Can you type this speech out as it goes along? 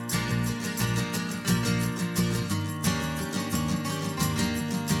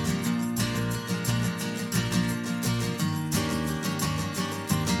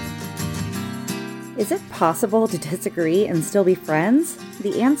Is it possible to disagree and still be friends?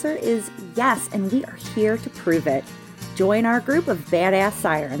 The answer is yes, and we are here to prove it. Join our group of badass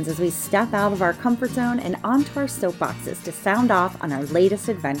sirens as we step out of our comfort zone and onto our soapboxes to sound off on our latest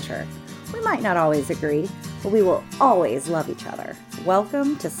adventure. We might not always agree, but we will always love each other.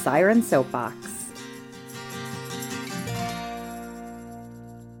 Welcome to Siren Soapbox.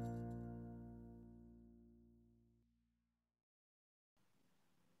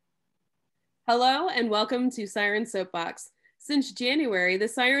 Hello and welcome to Siren Soapbox. Since January, the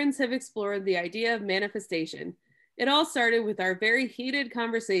Sirens have explored the idea of manifestation. It all started with our very heated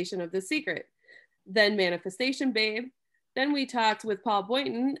conversation of The Secret, then Manifestation Babe. Then we talked with Paul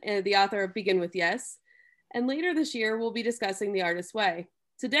Boynton, the author of Begin With Yes. And later this year, we'll be discussing The Artist's Way.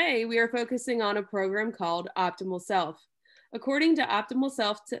 Today, we are focusing on a program called Optimal Self. According to Optimal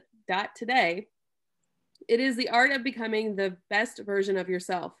Self Today, it is the art of becoming the best version of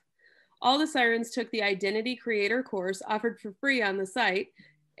yourself. All the Sirens took the Identity Creator course offered for free on the site,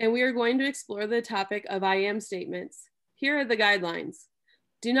 and we are going to explore the topic of I am statements. Here are the guidelines.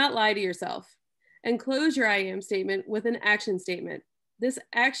 Do not lie to yourself. Enclose your I am statement with an action statement. This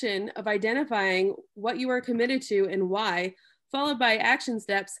action of identifying what you are committed to and why, followed by action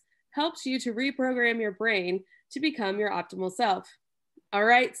steps, helps you to reprogram your brain to become your optimal self. All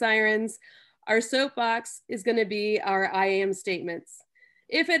right, Sirens, our soapbox is going to be our I am statements.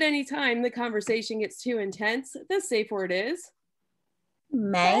 If at any time the conversation gets too intense, the safe word is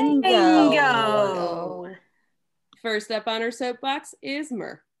Mango. First up on our soapbox is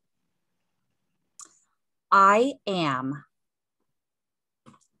Mer. I am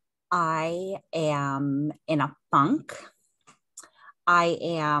in a funk. I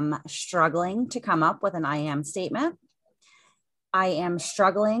am struggling to come up with an I am statement. I am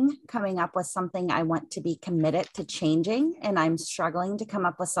struggling coming up with something I want to be committed to changing, and I'm struggling to come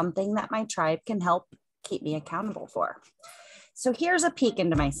up with something that my tribe can help keep me accountable for. So here's a peek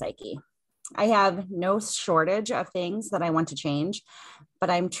into my psyche. I have no shortage of things that I want to change, but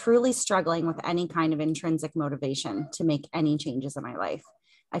I'm truly struggling with any kind of intrinsic motivation to make any changes in my life.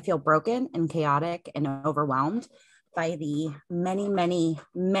 I feel broken and chaotic and overwhelmed by the many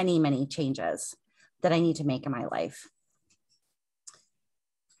changes that I need to make in my life.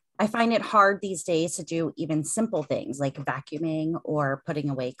 I find it hard these days to do even simple things like vacuuming or putting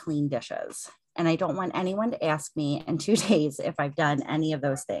away clean dishes. And I don't want anyone to ask me in 2 days if I've done any of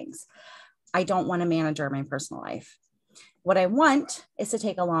those things. I don't want to manage my personal life. What I want is to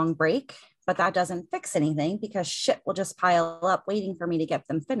take a long break, but that doesn't fix anything because shit will just pile up waiting for me to get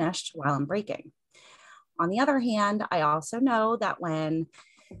them finished while I'm breaking. On the other hand, I also know that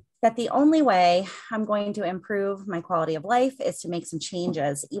the only way I'm going to improve my quality of life is to make some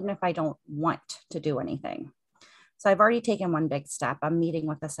changes, even if I don't want to do anything. So I've already taken one big step. I'm meeting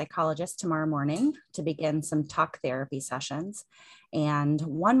with a psychologist tomorrow morning to begin some talk therapy sessions. And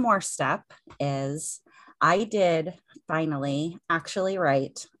one more step is I did finally actually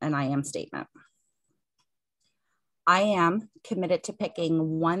write an I am statement. I am committed to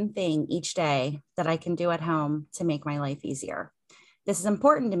picking one thing each day that I can do at home to make my life easier. This is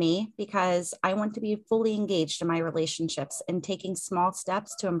important to me because I want to be fully engaged in my relationships, and taking small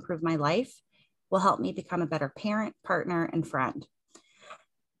steps to improve my life will help me become a better parent, partner, and friend.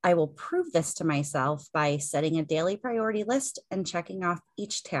 I will prove this to myself by setting a daily priority list and checking off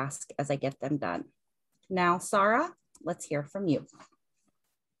each task as I get them done. Now, Sarah, let's hear from you.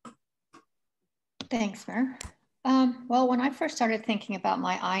 Thanks, Mer. Well, when I first started thinking about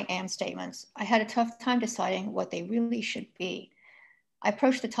my I am statements, I had a tough time deciding what they really should be. I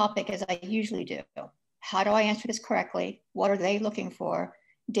approached the topic as I usually do. How do I answer this correctly? What are they looking for?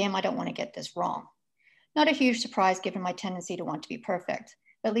 Damn, I don't want to get this wrong. Not a huge surprise given my tendency to want to be perfect,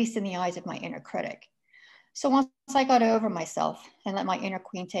 at least in the eyes of my inner critic. So once I got over myself and let my inner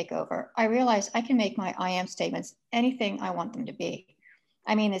queen take over, I realized I can make my I am statements anything I want them to be.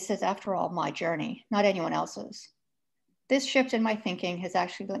 I mean, this is, after all, my journey, not anyone else's. This shift in my thinking has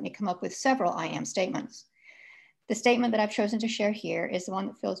actually let me come up with several I am statements. The statement that I've chosen to share here is the one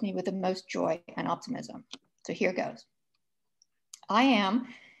that fills me with the most joy and optimism. So here goes. I am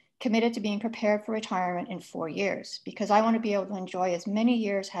committed to being prepared for retirement in 4 years because I want to be able to enjoy as many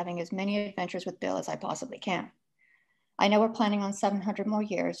years having as many adventures with Bill as I possibly can. I know we're planning on 700 more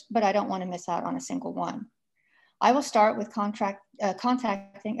years, but I don't want to miss out on a single one. I will start with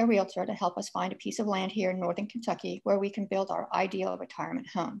contacting a realtor to help us find a piece of land here in Northern Kentucky where we can build our ideal retirement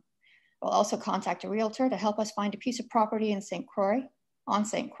home. We'll also contact a realtor to help us find a piece of property in St. Croix,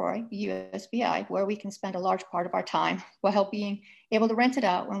 USVI, where we can spend a large part of our time while being able to rent it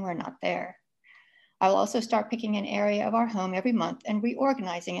out when we're not there. I will also start picking an area of our home every month and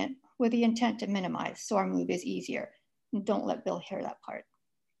reorganizing it with the intent to minimize so our move is easier. And don't let Bill hear that part.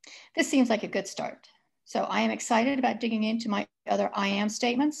 This seems like a good start. So I am excited about digging into my other I am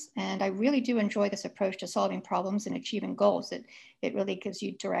statements, and I really do enjoy this approach to solving problems and achieving goals. It really gives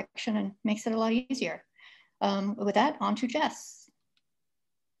you direction and makes it a lot easier. With that, on to Jess.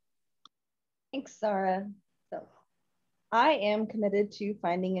 Thanks, Sarah. So, I am committed to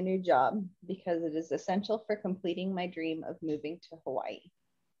finding a new job because it is essential for completing my dream of moving to Hawaii.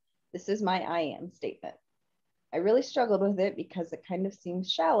 This is my I am statement. I really struggled with it because it kind of seems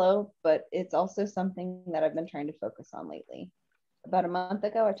shallow, but it's also something that I've been trying to focus on lately. About a month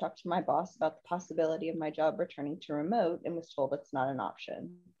ago, I talked to my boss about the possibility of my job returning to remote and was told it's not an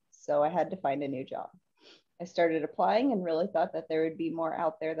option. So I had to find a new job. I started applying and really thought that there would be more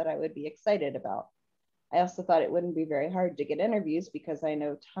out there that I would be excited about. I also thought it wouldn't be very hard to get interviews because I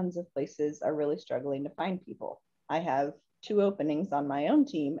know tons of places are really struggling to find people. I have 2 openings on my own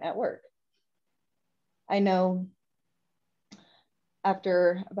team at work. I know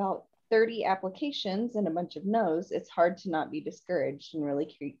after about 30 applications and a bunch of no's, it's hard to not be discouraged and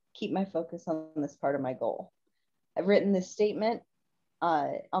really keep my focus on this part of my goal. I've written this statement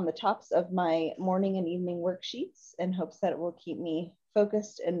on the tops of my morning and evening worksheets in hopes that it will keep me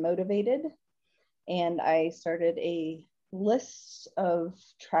focused and motivated. And I started a list of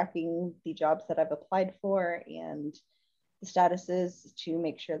tracking the jobs that I've applied for and the statuses to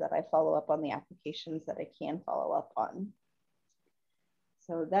make sure that I follow up on the applications that I can follow up on.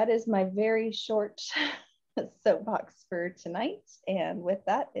 So that is my very short soapbox for tonight. And with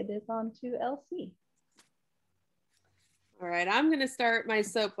that, it is on to Elsie. All right, I'm going to start my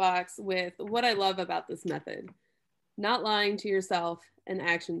soapbox with what I love about this method: not lying to yourself and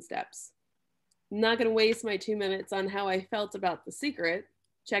action steps. I'm not going to waste my 2 minutes on how I felt about The Secret.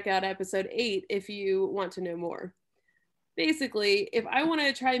 Check out episode 8 if you want to know more. Basically, if I want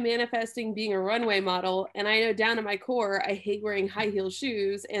to try manifesting being a runway model and I know down to my core I hate wearing high heel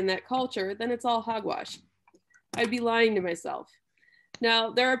shoes and that culture, then it's all hogwash. I'd be lying to myself.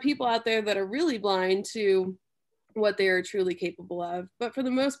 Now, there are people out there that are really blind to what they are truly capable of, but for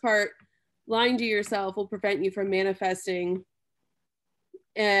the most part, lying to yourself will prevent you from manifesting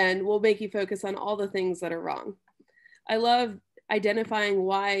and will make you focus on all the things that are wrong. I love identifying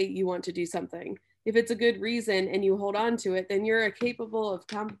why you want to do something. If it's a good reason and you hold on to it, then you're capable of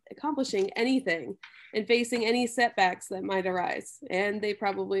accomplishing anything and facing any setbacks that might arise, and they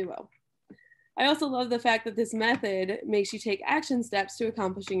probably will. I also love the fact that this method makes you take action steps to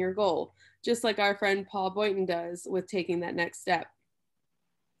accomplishing your goal, just like our friend Paul Boynton does with taking that next step.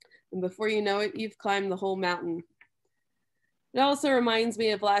 And before you know it, you've climbed the whole mountain. It also reminds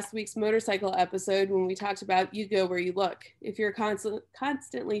me of last week's motorcycle episode when we talked about you go where you look. If you're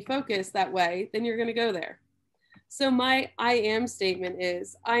constantly focused that way, then you're going to go there. So my I am statement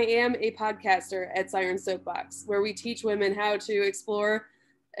is, I am a podcaster at Siren Soapbox, where we teach women how to explore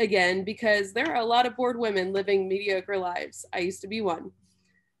again, because there are a lot of bored women living mediocre lives. I used to be one.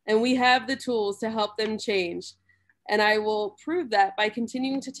 And we have the tools to help them change. And I will prove that by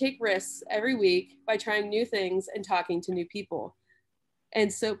continuing to take risks every week, by trying new things and talking to new people, and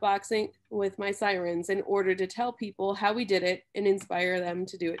soapboxing with my sirens in order to tell people how we did it and inspire them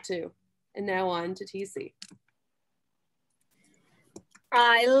to do it too. And now on to TC.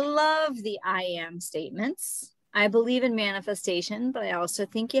 I love the I am statements. I believe in manifestation, but I also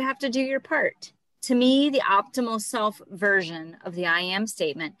think you have to do your part. To me, the optimal self version of the I am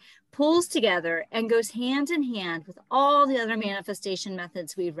statement pulls together and goes hand in hand with all the other manifestation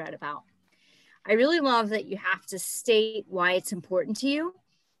methods we've read about. I really love that you have to state why it's important to you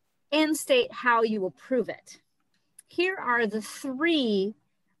and state how you will prove it. Here are the 3,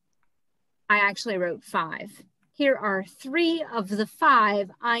 I actually wrote 5. Here are 3 of the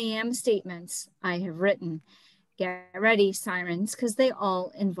 5 I am statements I have written. Get ready, sirens, because they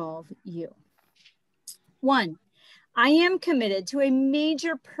all involve you. 1, I am committed to a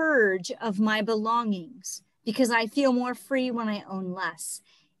major purge of my belongings because I feel more free when I own less,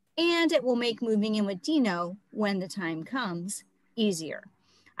 and it will make moving in with Dino, when the time comes, easier.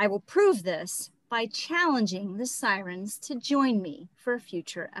 I will prove this by challenging the sirens to join me for a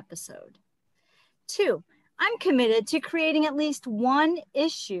future episode. 2, I'm committed to creating at least 1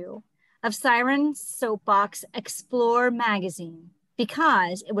 issue of Siren Soapbox Explore magazine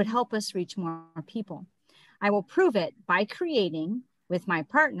because it would help us reach more people. I will prove it by creating, with my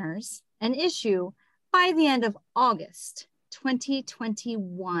partners, an issue by the end of August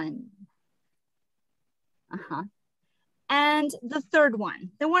 2021. And the 3rd one,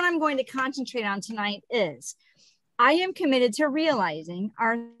 the one I'm going to concentrate on tonight, is I am committed to realizing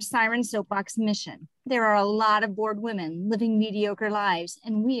our Siren Soapbox mission. There are a lot of bored women living mediocre lives,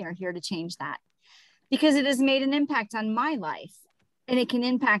 and we are here to change that because it has made an impact on my life and it can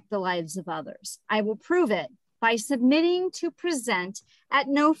impact the lives of others. I will prove it by submitting to present at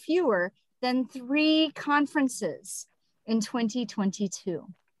no fewer than 3 conferences in 2022.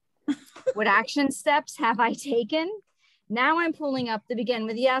 What action steps have I taken? Now I'm pulling up the begin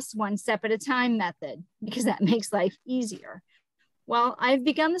with yes, 1 step at a time method because that makes life easier. Well, I've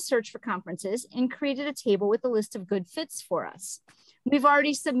begun the search for conferences and created a table with a list of good fits for us. We've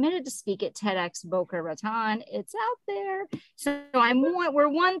already submitted to speak at TEDx Boca Raton. It's out there. So we're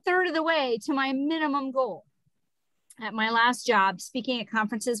 1/3 of the way to my minimum goal. At my last job, speaking at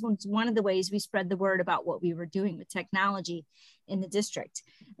conferences was one of the ways we spread the word about what we were doing with technology in the district.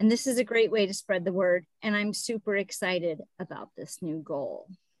 And this is a great way to spread the word. And I'm super excited about this new goal.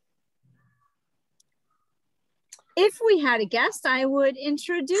 If we had a guest, I would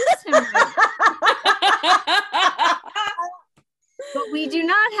introduce him. But we do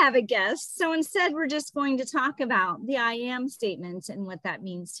not have a guest. So instead, we're just going to talk about the I am statements and what that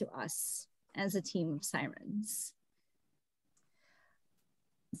means to us as a team of sirens.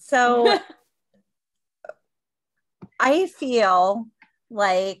 So I feel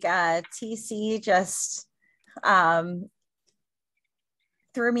like TC just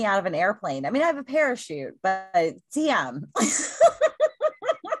threw me out of an airplane. I mean, I have a parachute, but DM.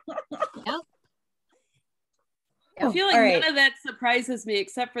 Yep. I feel like right. none of that surprises me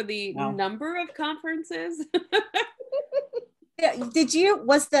except for the number of conferences.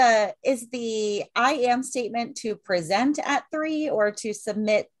 Is the I am statement to present at 3 or to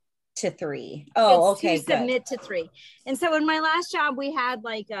submit to 3? Oh, it's okay. To submit to 3. And so in my last job, we had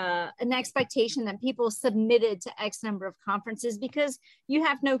like an expectation that people submitted to X number of conferences because you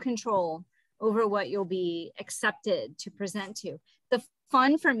have no control over what you'll be accepted to present to. The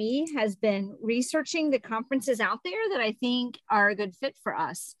fun for me has been researching the conferences out there that I think are a good fit for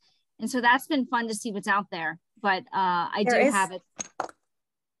us. And so that's been fun to see what's out there. But I have it.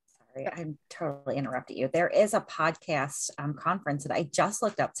 Sorry, I'm totally interrupted you. There is a podcast conference that I just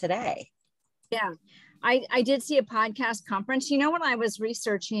looked up today. Yeah, I did see a podcast conference. You know, what I was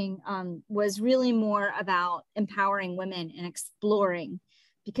researching was really more about empowering women and exploring,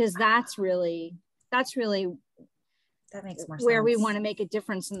 because that makes more sense. Where we want to make a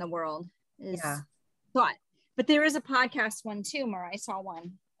difference in the world. But there is a podcast one too, Mar. I saw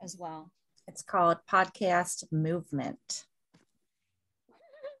one as well. It's called Podcast Movement.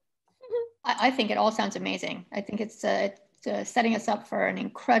 I think it all sounds amazing. I think it's setting us up for an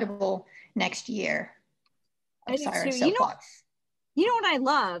incredible next year of Siren Soapbox. You know what I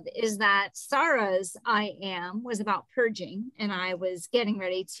love is that Sarah's I am was about purging, and I was getting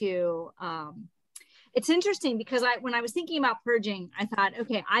ready to it's interesting because when I was thinking about purging, I thought,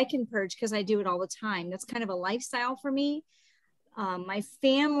 okay, I can purge because I do it all the time. That's kind of a lifestyle for me. My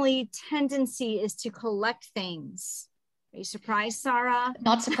family tendency is to collect things. Are you surprised, Sarah?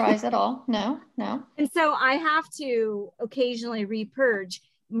 Not surprised at all. No. And so I have to occasionally repurge.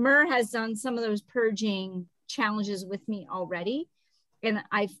 Mer has done some of those purging challenges with me already. And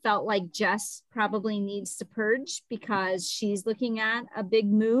I felt like Jess probably needs to purge because she's looking at a big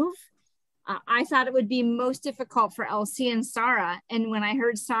move. I thought it would be most difficult for Elsie and Sarah. And when I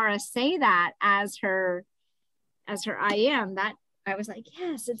heard Sarah say that as her I am, that I was like,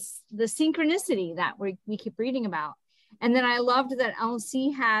 yes, it's the synchronicity that we keep reading about. And then I loved that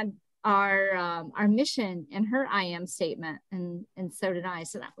Elsie had our mission in her I am statement, and so did I.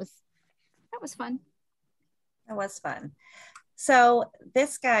 So that was fun. That was fun. So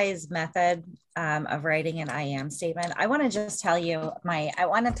this guy's method of writing an I am statement, I want to just tell you I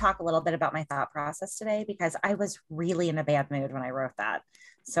want to talk a little bit about my thought process today, because I was really in a bad mood when I wrote that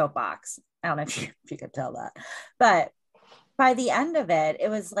soapbox. I don't know if you could tell that, but by the end of it, it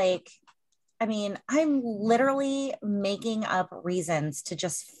was like, I mean, I'm literally making up reasons to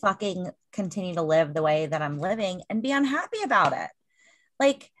just fucking continue to live the way that I'm living and be unhappy about it.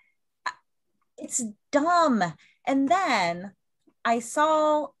 Like, it's dumb. And then I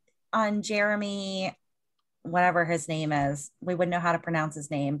saw on Jeremy, whatever his name is, we wouldn't know how to pronounce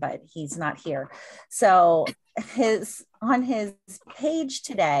his name, but he's not here. So on his page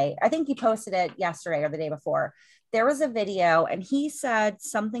today, I think he posted it yesterday or the day before, there was a video, and he said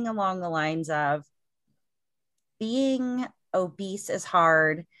something along the lines of, being obese is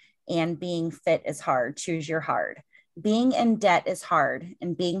hard and being fit is hard. Choose your hard. Being in debt is hard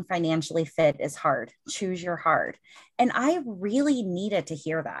and being financially fit is hard. Choose your hard. And I really needed to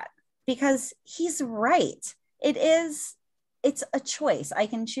hear that, because he's right. It's a choice. I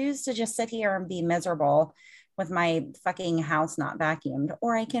can choose to just sit here and be miserable with my fucking house not vacuumed,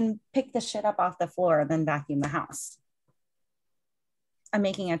 or I can pick the shit up off the floor and then vacuum the house. I'm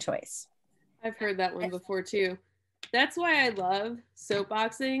making a choice. I've heard that one before too. That's why I love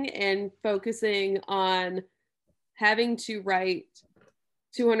soapboxing and focusing on having to write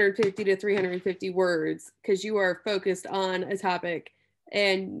 250 to 350 words, because you are focused on a topic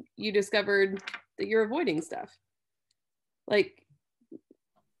and you discovered that you're avoiding stuff. Like,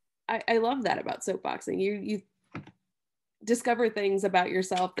 I love that about soapboxing. You discover things about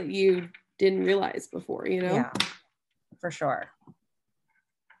yourself that you didn't realize before, you know? Yeah, for sure.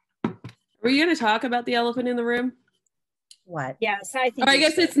 Were you going to talk about the elephant in the room? What? Yes, I think. I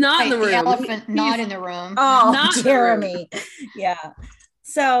guess it's not in the room. The elephant not in the room. Oh, Not in the Jeremy. Yeah.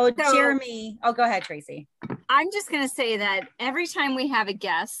 So So- Jeremy, oh, go ahead, Tracy. I'm just going to say that every time we have a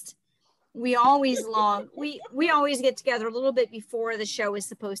guest, we always we always get together a little bit before the show is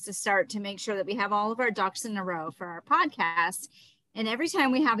supposed to start to make sure that we have all of our ducks in a row for our podcast. And every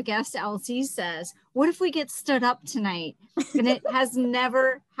time we have a guest, Elsie says, "What if we get stood up tonight?" And it has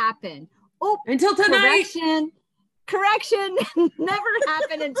never happened. Oh, Until tonight. Correction, never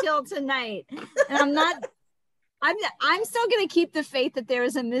happened until tonight. And I'm still going to keep the faith that there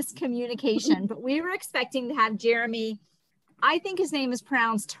is a miscommunication, but we were expecting to have Jeremy. I think his name is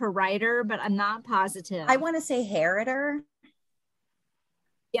pronounced Heriter, but I'm not positive. I want to say Heriter,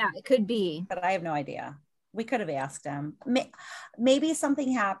 Yeah, it could be. but I have no idea. We could have asked him. Maybe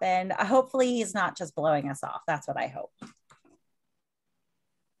something happened. Hopefully he's not just blowing us off. That's what I hope.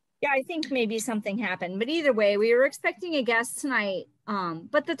 Yeah, I think maybe something happened, but either way, we were expecting a guest tonight.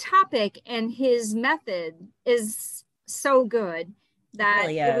 But the topic and his method is so good that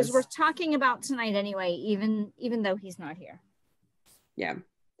really it was is. worth talking about tonight anyway, even though he's not here. Yeah.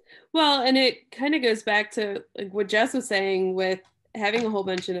 Well, and it kind of goes back to like what Jess was saying with having a whole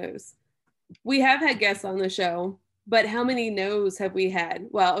bunch of no's. We have had guests on the show, but how many no's have we had?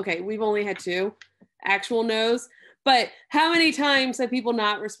 Well, okay, we've only had 2 actual no's, but how many times have people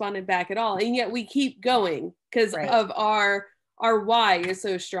not responded back at all? And yet we keep going because Right. of our why is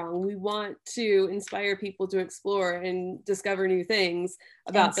so strong. We want to inspire people to explore and discover new things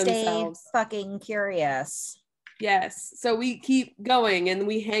about And stay themselves. fucking curious. Yes. So we keep going and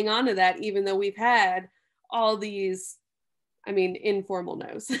we hang on to that, even though we've had all these, informal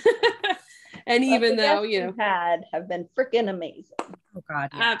no's. And even the though, guests we've had have been freaking amazing. Oh God.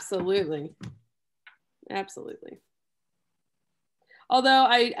 Yeah. Absolutely. Although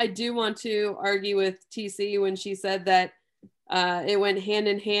I do want to argue with TC when she said that it went hand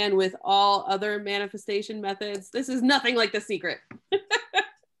in hand with all other manifestation methods. This is nothing like The Secret.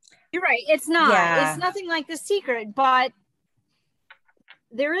 You're right. It's not. Yeah. It's nothing like The Secret, but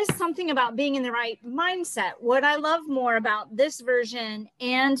there is something about being in the right mindset. What I love more about this version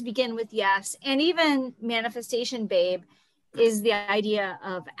and Begin with Yes, and even Manifestation Babe, is the idea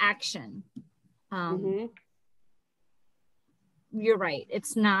of action. Mhm. You're right.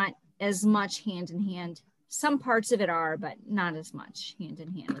 It's not as much hand in hand. Some parts of it are, but not as much hand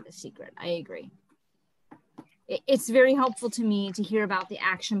in hand with The Secret. I agree. It's very helpful to me to hear about the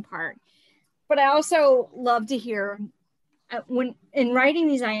action part, but I also love to hear when in writing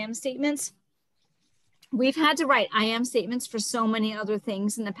these I am statements, we've had to write I am statements for so many other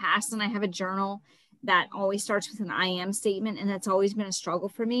things in the past. And I have a journal that always starts with an I am statement. And that's always been a struggle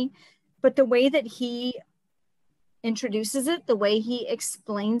for me. But the way that he introduces it, the way he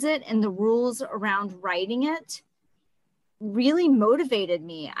explains it, and the rules around writing it really motivated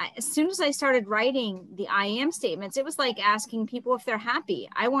me. As soon as I started writing the I am statements, it was like asking people if they're happy.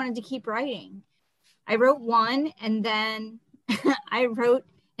 I wanted to keep writing. I wrote one, and then I wrote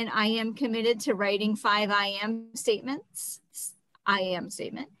an I am committed to writing 5 I am statements, I am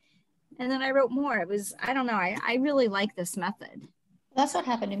statement. And then I wrote more. It was, I don't know, I really like this method. That's what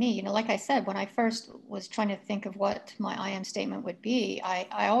happened to me. You know, like I said, when I first was trying to think of what my I am statement would be,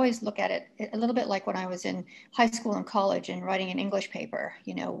 I always look at it a little bit like when I was in high school and college and writing an English paper.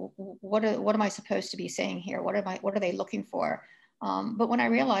 You know, what am I supposed to be saying here? What are they looking for? But when I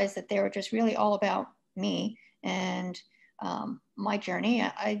realized that they were just really all about me and my journey,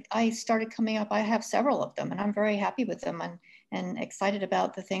 I started coming up. I have several of them, and I'm very happy with them and excited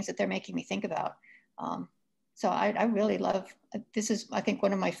about the things that they're making me think about. So I really love, this is, I think,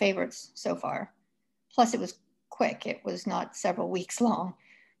 one of my favorites so far. Plus it was quick. It was not several weeks long.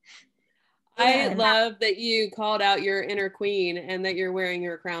 I love that you called out your inner queen and that you're wearing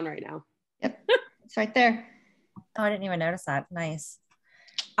your crown right now. Yep, it's right there. Oh, I didn't even notice that. Nice.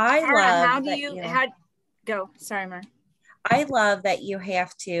 I Tara, love how do that you, go, sorry, Mar. I love that you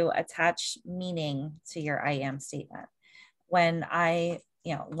have to attach meaning to your I am statement. When I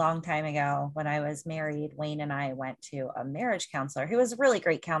a long time ago when I was married, Wayne and I went to a marriage counselor who was a really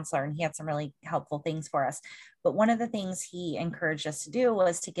great counselor, and he had some really helpful things for us. But one of the things he encouraged us to do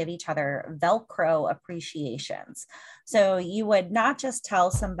was to give each other Velcro appreciations. So you would not just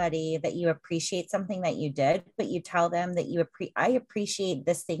tell somebody that you appreciate something that you did, but you tell them that I appreciate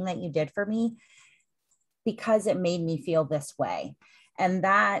this thing that you did for me because it made me feel this way. And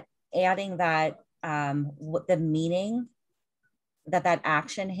that, adding that, the meaning that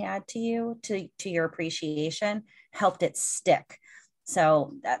action had to you, to your appreciation, helped it stick.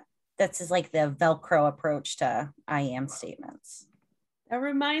 So that's just like the Velcro approach to I am statements. That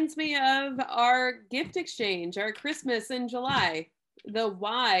reminds me of our gift exchange, our Christmas in July. The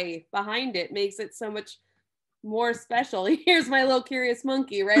why behind it makes it so much more special. Here's my little curious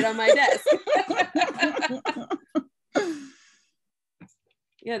monkey right on my desk.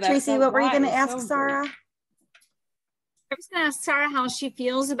 Yeah, Tracy, what were you going to ask Sarah? I was going to ask Sarah how she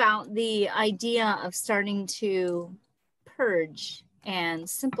feels about the idea of starting to purge and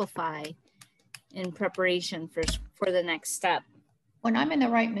simplify in preparation for the next step. When I'm in the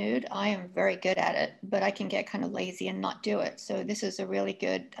right mood, I am very good at it, but I can get kind of lazy and not do it. So this is a really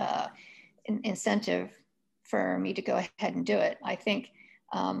good incentive for me to go ahead and do it. I think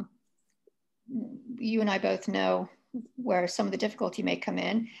you and I both know where some of the difficulty may come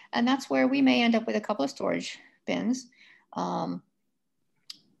in, and that's where we may end up with a couple of storage bins.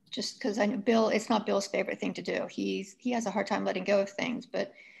 Just because I know Bill, it's not Bill's favorite thing to do. He has a hard time letting go of things.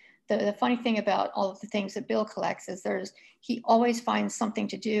 But the funny thing about all of the things that Bill collects is he always finds something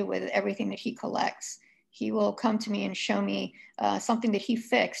to do with everything that he collects. He will come to me and show me something that he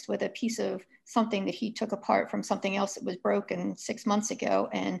fixed with a piece of something that he took apart from something else that was broken 6 months ago.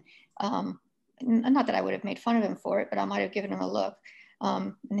 And not that I would have made fun of him for it, but I might have given him a look.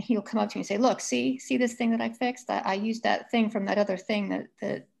 And he'll come up to me and say, look, see this thing that I fixed? I used that thing from that other thing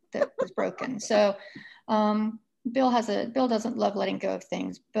that was broken. So Bill doesn't love letting go of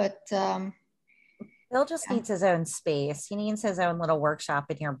things, but Bill just needs his own space. He needs his own little workshop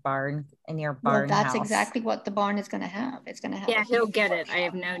in your barn well, that's house. Exactly what the barn is going to have. It's going to have. Yeah, he'll get it. I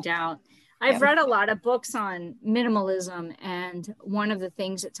have no doubt. I've read a lot of books on minimalism, and one of the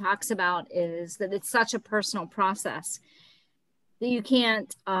things it talks about is that it's such a personal process that you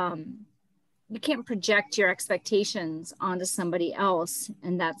can't project your expectations onto somebody else,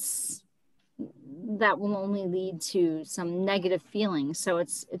 and that will only lead to some negative feelings. So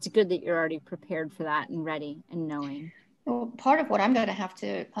it's good that you're already prepared for that and ready and knowing. Well, part of what I'm going to have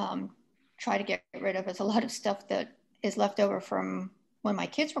to try to get rid of is a lot of stuff that is left over from when my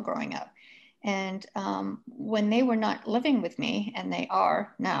kids were growing up. And when they were not living with me, and they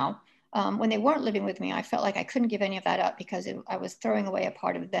are now, when they weren't living with me, I felt like I couldn't give any of that up because I was throwing away a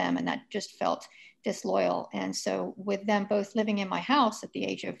part of them, and that just felt disloyal. And so with them both living in my house at the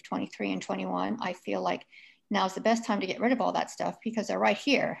age of 23 and 21, I feel like now's the best time to get rid of all that stuff because they're right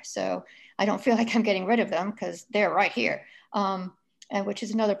here. So I don't feel like I'm getting rid of them because they're right here. And which is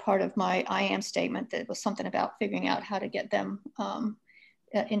another part of my I am statement, that was something about figuring out how to get them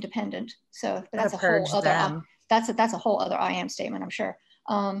independent. So that's a whole other that's a whole other I am statement, I'm sure.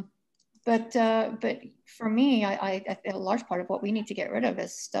 But for me, I a large part of what we need to get rid of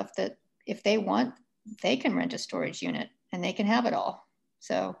is stuff that if they want, they can rent a storage unit and they can have it all.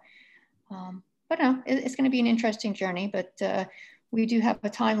 So, but no, it's going to be an interesting journey. But we do have a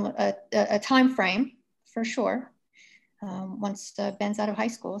time frame for sure. Once Ben's out of high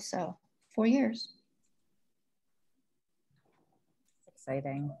school, so 4 years.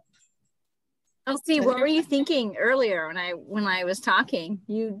 Exciting. Elsie, what were you thinking earlier when I was talking?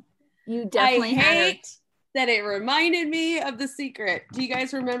 You definitely that it reminded me of The Secret. Do you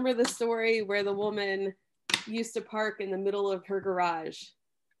guys remember the story where the woman used to park in the middle of her garage?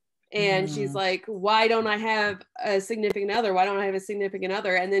 And she's like, why don't I have a significant other? Why don't I have a significant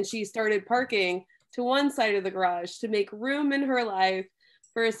other? And then she started parking to one side of the garage to make room in her life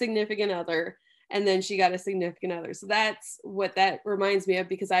for a significant other. And then she got a significant other. So that's what that reminds me of,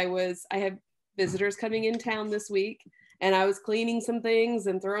 because I have visitors coming in town this week, and I was cleaning some things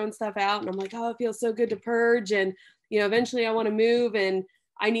and throwing stuff out. And I'm like, oh, it feels so good to purge. And, eventually I want to move, and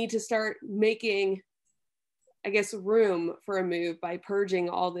I need to start making, I guess, room for a move by purging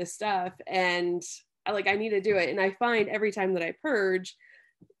all this stuff. And I need to do it. And I find every time that I purge,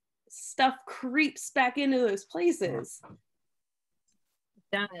 stuff creeps back into those places.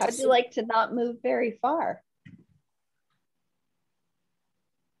 How'd you like to not move very far?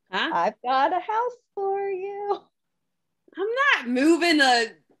 Huh? I've got a house for you. I'm not moving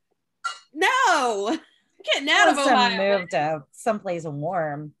no. I'm getting out of Ohio. Move to someplace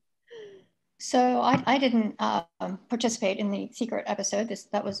warm. So I didn't participate in the secret episode.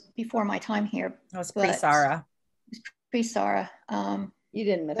 That was before my time here. That was pre-Sarah. Pre-Sarah. You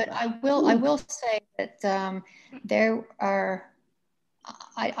didn't miss but much. I will say that there are,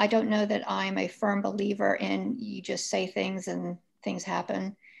 I don't know that I'm a firm believer in you just say things and things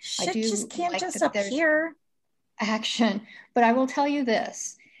happen. Shit I do just can't like just that there's appear. action, but I will tell you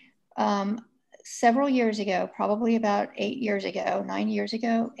this. Several years ago, probably about 8 years ago,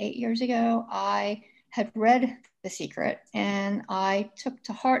 8 years ago, I had read The Secret, and I took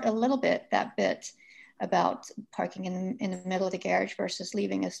to heart a little bit that bit about parking in the middle of the garage versus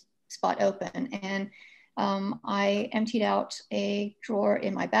leaving a spot open. And I emptied out a drawer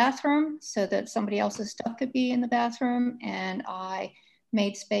in my bathroom so that somebody else's stuff could be in the bathroom. And I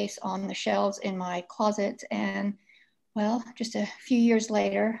made space on the shelves in my closet. And well, just a few years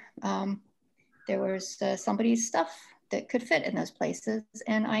later, there was somebody's stuff that could fit in those places.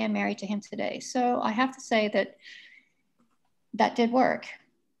 And I am married to him today. So I have to say that did work.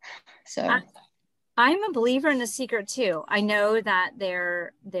 So I'm a believer in The Secret too. I know that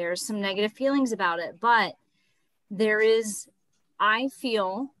there's some negative feelings about it, but there is, I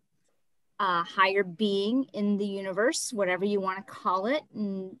feel, a higher being in the universe, whatever you want to call it.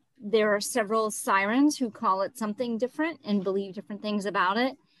 And there are several sirens who call it something different and believe different things about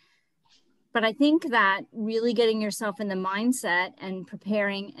it. But I think that really getting yourself in the mindset and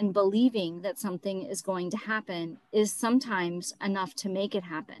preparing and believing that something is going to happen is sometimes enough to make it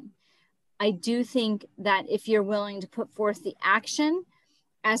happen. I do think that if you're willing to put forth the action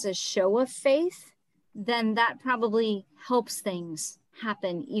as a show of faith, then that probably helps things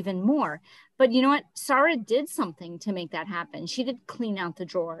happen even more. But you know what? Sarah did something to make that happen. She did clean out the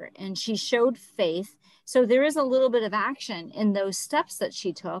drawer and she showed faith. So there is a little bit of action in those steps that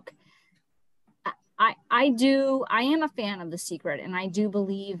she took. I am a fan of The Secret, and I do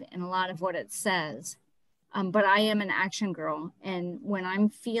believe in a lot of what it says. But I am an action girl. And when I'm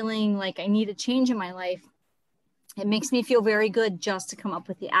feeling like I need a change in my life, it makes me feel very good just to come up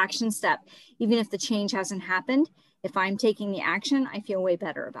with the action step. Even if the change hasn't happened, if I'm taking the action, I feel way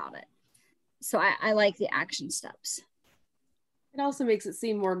better about it. So I like the action steps. It also makes it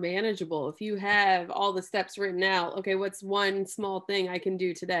seem more manageable. If you have all the steps written out, okay, what's one small thing I can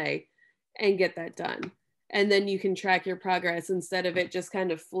do today and get that done? And then you can track your progress instead of it just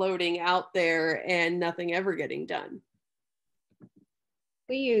kind of floating out there and nothing ever getting done.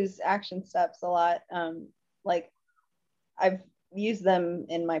 We use action steps a lot. Like I've used them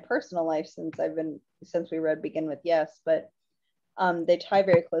in my personal life since we read Begin with Yes, but they tie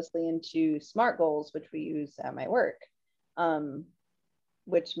very closely into SMART goals, which we use at my work,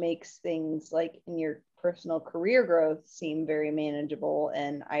 which makes things like in your personal career growth seem very manageable.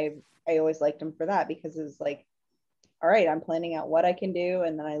 And I always liked them for that, because it's like, all right, I'm planning out what I can do,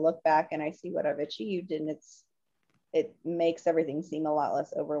 and then I look back and I see what I've achieved, and it makes everything seem a lot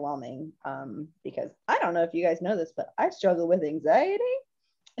less overwhelming. Because I don't know if you guys know this, but I struggle with anxiety,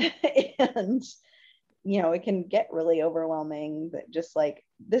 and it can get really overwhelming. That just like,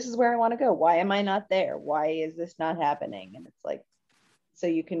 this is where I want to go. Why am I not there? Why is this not happening? And it's like, so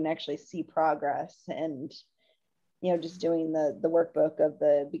you can actually see progress. And just doing the workbook of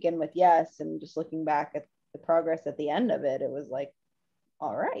the Begin with Yes and just looking back at the progress at the end of it, it was like,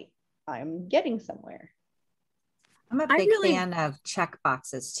 all right, I'm getting somewhere. I'm a big fan of check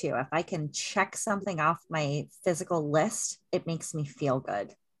boxes too. If I can check something off my physical list, it makes me feel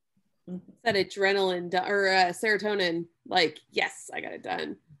good. That adrenaline or serotonin, like, yes, I got it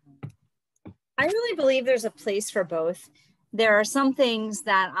done. I really believe there's a place for both. There are some things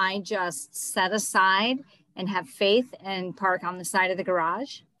that I just set aside and have faith and park on the side of the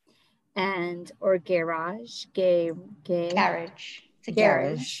garage, or garage, garage. It's a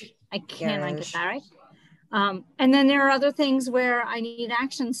garage. I cannot get that right. And then there are other things where I need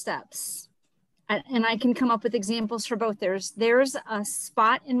action steps, and I can come up with examples for both. There's a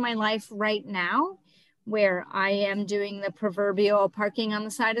spot in my life right now where I am doing the proverbial parking on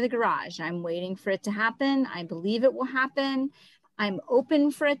the side of the garage. I'm waiting for it to happen. I believe it will happen. I'm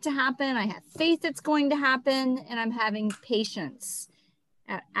open for it to happen. I have faith it's going to happen, and I'm having patience.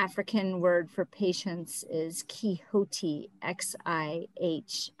 African word for patience is Quixote, Quixota,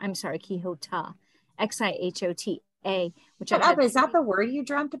 Xihota, which is that the word you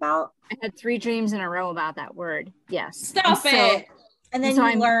dreamt about? I had 3 dreams in a row about that word. Yes. Stop it. And then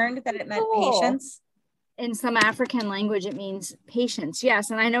you learned that it meant patience. In some African language, it means patience. Yes.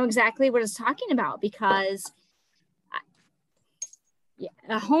 And I know exactly what it's talking about, because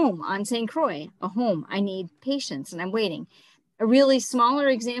a home on St. Croix, I need patience and I'm waiting. A really smaller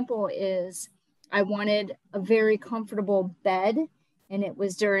example is I wanted a very comfortable bed And it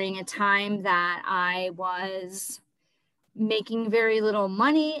was during a time that I was making very little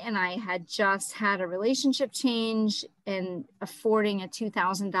money, and I had just had a relationship change, and affording a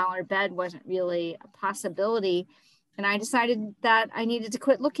 $2,000 bed wasn't really a possibility. And I decided that I needed to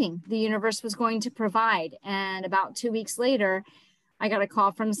quit looking. The universe was going to provide. And about 2 weeks later, I got a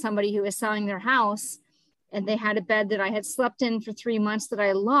call from somebody who was selling their house, and they had a bed that I had slept in for 3 months that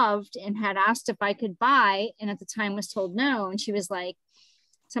I loved, and had asked if I could buy. And at the time was told no. And she was like,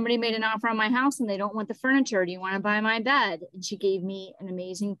 somebody made an offer on my house and they don't want the furniture. Do you want to buy my bed? And she gave me an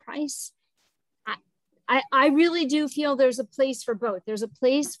amazing price. I really do feel there's a place for both. There's a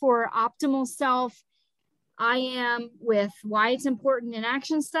place for optimal self, I am, with why it's important in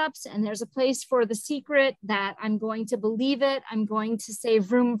action steps. And there's a place for the secret that I'm going to believe it. I'm going to say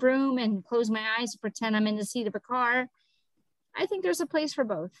vroom, vroom, and close my eyes and pretend I'm in the seat of a car. I think there's a place for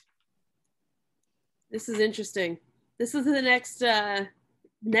both. This is interesting. This is the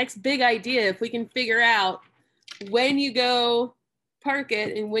next big idea. If we can figure out when you go park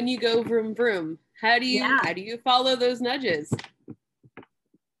it and when you go vroom, vroom, how do you follow those nudges?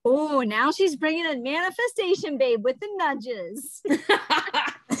 Oh, now she's bringing in manifestation, babe, with the nudges.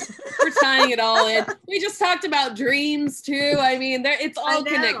 We're tying it all in. We just talked about dreams too. I mean, it's all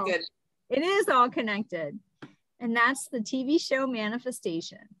connected. It is all connected. And that's the TV show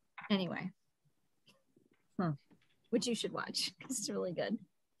Manifestation. Anyway, which you should watch because it's really good.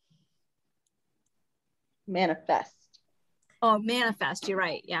 Manifest. Oh, Manifest. You're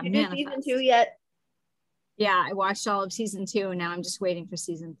right. Yeah, You Manifest. did season 2 yet? Yeah, I watched all of season 2, and now I'm just waiting for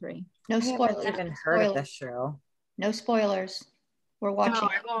season 3. No I spoilers. haven't even heard of this show. No spoilers. We're watching. No,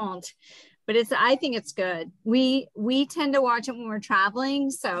 I won't. But I think it's good. We tend to watch it when we're traveling.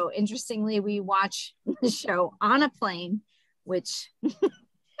 So interestingly, we watch the show on a plane, which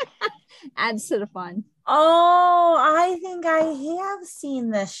adds to the fun. Oh, I think I have seen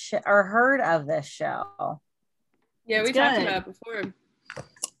this show or heard of this show. Yeah, It's we talked good. about it before.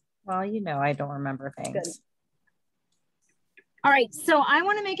 Well, I don't remember things. Good. All right. So I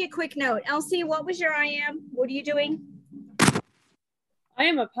want to make a quick note. Elsie, what was your I am? What are you doing? I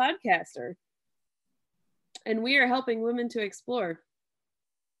am a podcaster, and we are helping women to explore.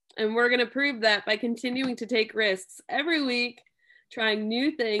 And we're going to prove that by continuing to take risks every week, trying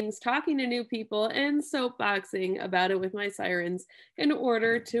new things, talking to new people, and soapboxing about it with my sirens in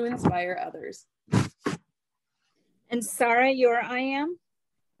order to inspire others. And Sarah, your I am?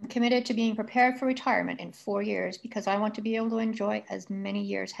 I'm committed to being prepared for retirement in 4 years because I want to be able to enjoy as many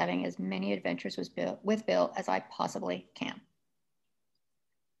years having as many adventures with Bill as I possibly can.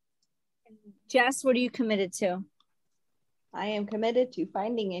 Jess, what are you committed to? I am committed to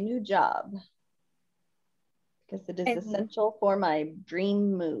finding a new job because it is essential for my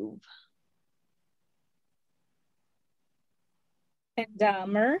dream move.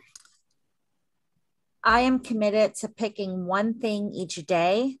 And Mer? I am committed to picking one thing each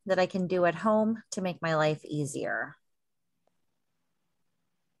day that I can do at home to make my life easier.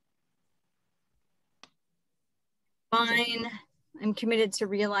 Mine, I'm committed to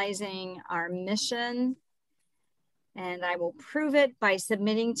realizing our mission, and I will prove it by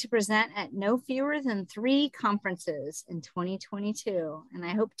submitting to present at no fewer than 3 conferences in 2022. And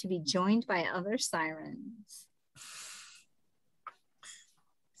I hope to be joined by other sirens.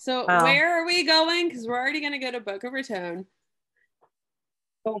 So where are we going? Because we're already going to go to Boca Raton.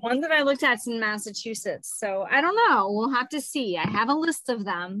 The one that I looked at is in Massachusetts. So I don't know. We'll have to see. I have a list of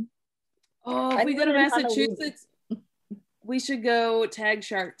them. Oh, if we go to Massachusetts, we should go tag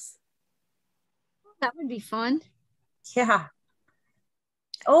sharks. That would be fun. Yeah.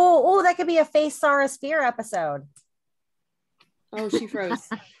 Oh, that could be a Face Sarah Spear episode. Oh, she froze.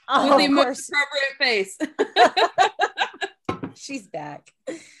 Oh, with the of most course. appropriate face. She's back.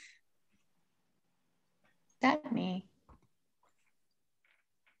 That me?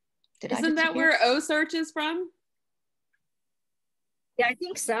 Isn't that where O Search is from? Yeah, I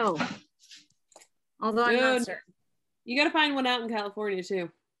think so. Although I'm not certain. You got to find one out in California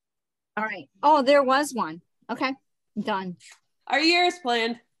too. All right. Oh, there was one. Okay. Done. Our year is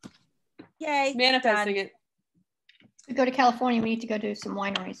planned. Yay. Manifesting done. it. We go to California, we need to go to some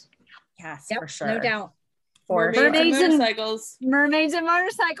wineries. Yes, Yep, for sure. no doubt. For Mermaids sure. and motorcycles. Mermaids and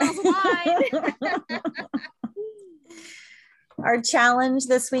motorcycles wine. Our challenge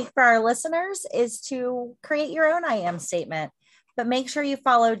this week for our listeners is to create your own I am statement, but make sure you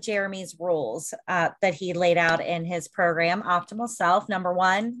follow Jeremy's rules that he laid out in his program, Optimal Self. Number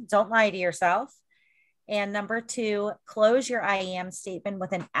 1, don't lie to yourself. And number 2, close your I am statement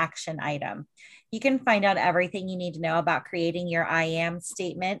with an action item. You can find out everything you need to know about creating your I am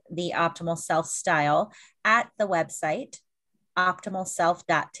statement, the Optimal Self style, at the website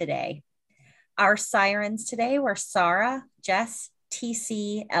optimalself.today. Our sirens today were Sarah, Jess,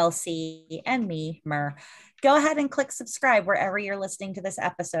 TC, Elsie, and me, Mer. Go ahead and click subscribe wherever you're listening to this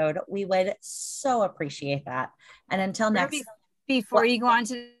episode. We would so appreciate that. And until next. Before you go on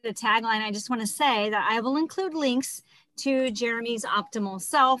to the tagline, I just want to say that I will include links to Jeremy's Optimal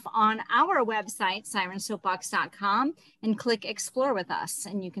Self on our website, sirensoapbox.com, and click Explore with Us.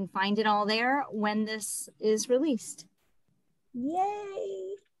 And you can find it all there when this is released.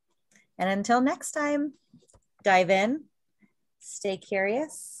 Yay! And until next time, dive in, stay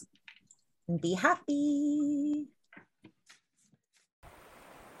curious, and be happy.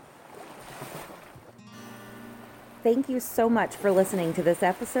 Thank you so much for listening to this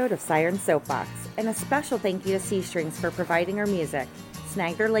episode of Siren Soapbox, and a special thank you to C Strings for providing our music.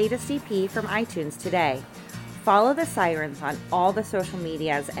 Snag their latest EP from iTunes today. Follow the Sirens on all the social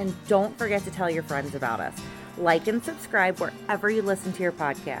medias, and don't forget to tell your friends about us. Like and subscribe wherever you listen to your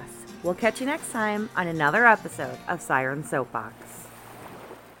podcasts. We'll catch you next time on another episode of Siren Soapbox.